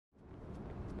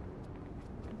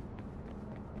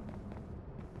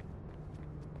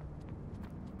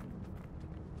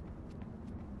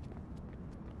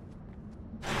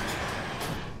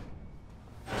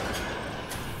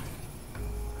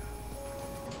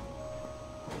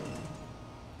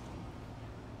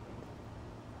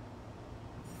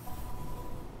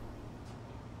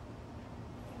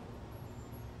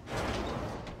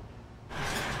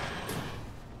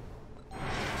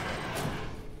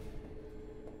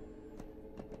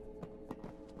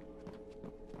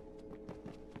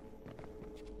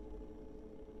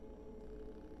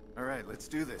All right, let's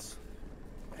do this.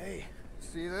 Hey,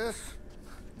 see this?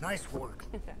 Nice work.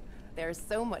 There's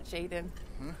so much, Aiden.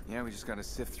 Huh? Yeah, we just gotta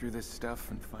sift through this stuff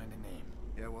and find a name.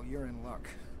 Yeah, well, you're in luck.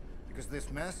 Because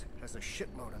this mess has a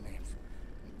shitload of names.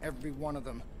 And every one of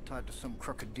them tied to some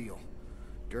crooked deal.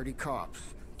 Dirty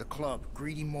cops, the club,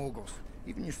 greedy moguls,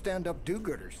 even your stand-up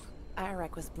do-gooders.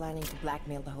 Iraq was planning to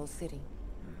blackmail the whole city.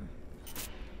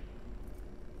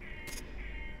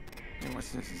 Hey,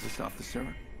 what's this? Is this off the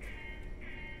server?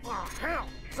 Oh, hell!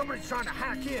 Somebody's trying to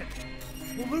hack in.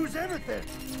 We'll lose everything.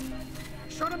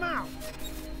 Shut him out.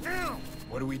 Now!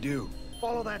 What do we do?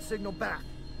 Follow that signal back.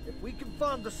 If we can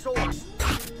find the source,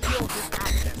 kill his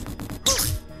access.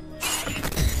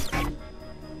 Hurry!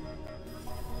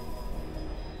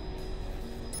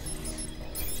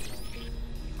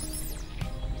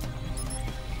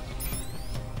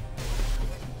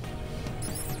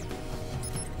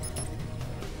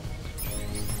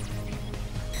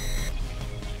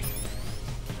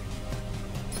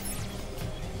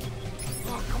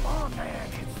 Oh, come on, man.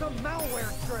 It's some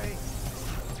malware stray.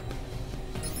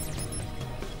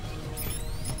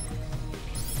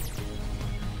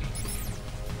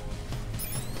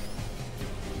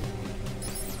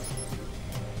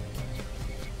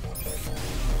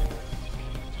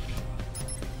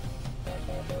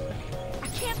 I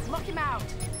can't lock him out!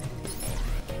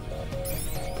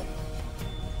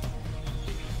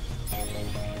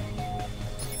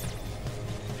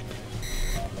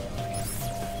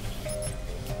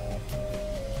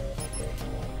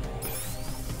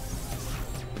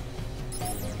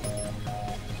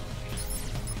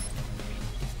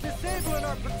 Disabling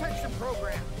our protection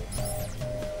program.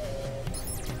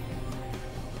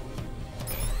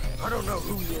 I don't know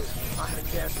who he is. I had a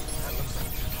guess. That looks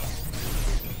like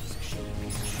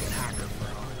piece of shit hacker for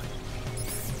honor.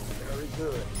 Very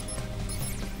good.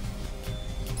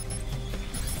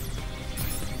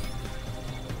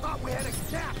 Thought we had a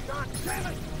gap, god damn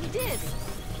it! He did!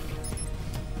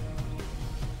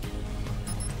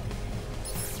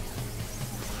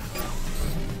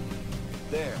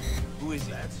 There. Who is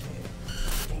he? That's him.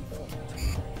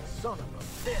 Son of a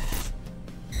bitch.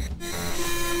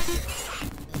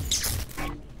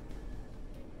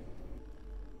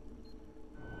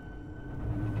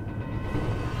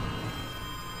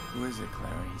 Who is it,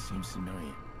 Clara? He seems to know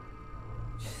you.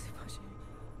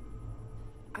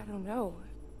 I don't know.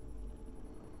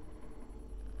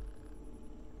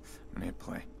 I'm gonna hit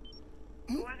play.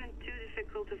 It wasn't too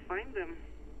difficult to find them.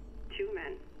 Two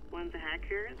men. One's a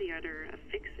hacker, the other a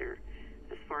fixer,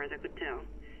 as far as I could tell.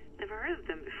 Never heard of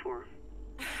them before.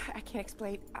 I can't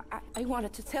explain. I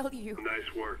wanted to tell you.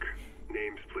 Nice work.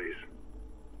 Names, please.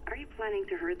 Are you planning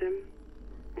to hurt them?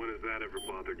 When has that ever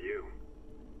bothered you?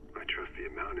 I trust the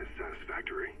amount is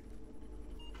satisfactory.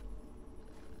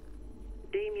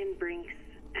 Damien Brinks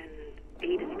and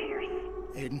Aiden Pearce.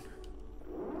 Aiden,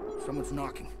 someone's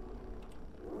knocking.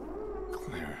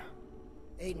 Clara.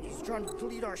 Aiden, he's trying to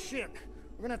delete our shit.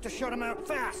 We're gonna have to shut him out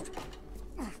fast.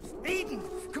 Aiden,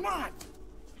 come on!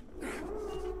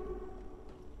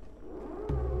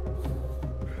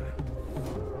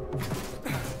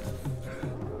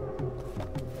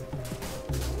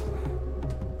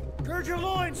 Gird your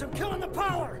loins, I'm killing the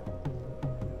power!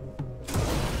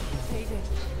 Aiden.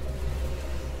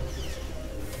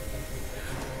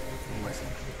 Listen.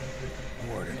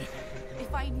 Who ordered it?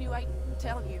 If I knew, I'd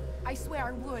tell you. I swear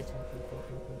I would.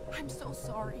 I'm so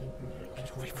sorry.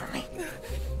 Get away from me.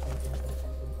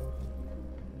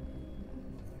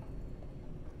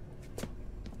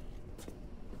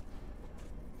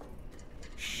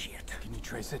 Shit. Can you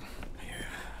trace it? Yeah,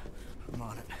 I'm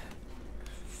on it.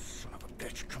 Son of a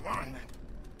bitch, come on, man.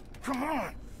 Come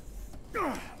on!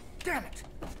 Ugh, damn it!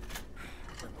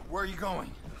 Where are you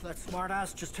going? That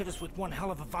smartass just hit us with one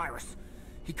hell of a virus.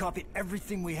 He copied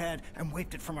everything we had and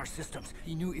wiped it from our systems.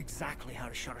 He knew exactly how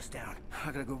to shut us down.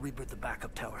 I gotta go reboot the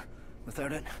backup tower.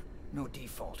 Without it, no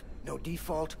default. No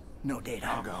default, no data.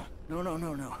 I'll go.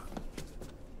 No.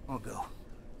 I'll go.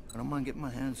 I don't mind getting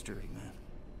my hands dirty, man.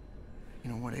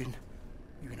 You know what, Aiden?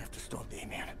 You're gonna have to stall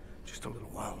Damien just a little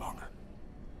while longer.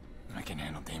 I can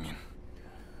handle Damien.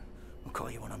 I'll call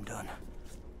you when I'm done.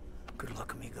 Good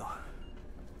luck, amigo.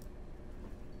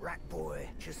 Rat boy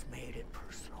just made it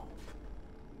personal.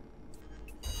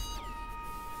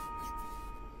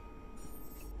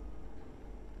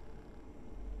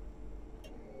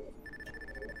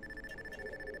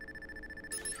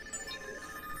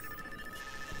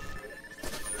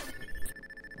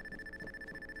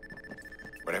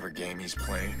 Whatever game he's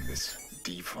playing, this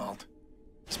default,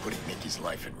 he's putting Mickey's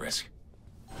life at risk.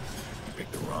 He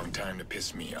picked the wrong time to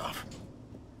piss me off.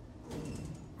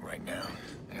 Right now,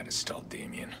 I gotta stall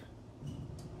Damien.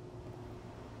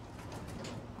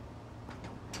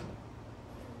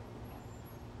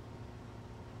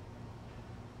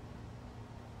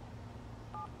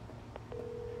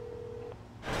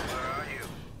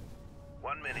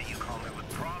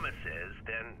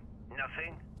 then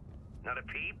nothing? Not a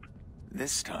peep?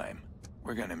 This time,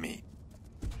 we're gonna meet.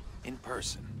 In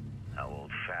person. How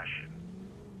old-fashioned.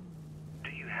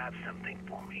 Do you have something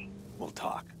for me? We'll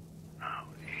talk. Oh,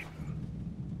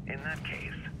 Aiden. In that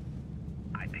case,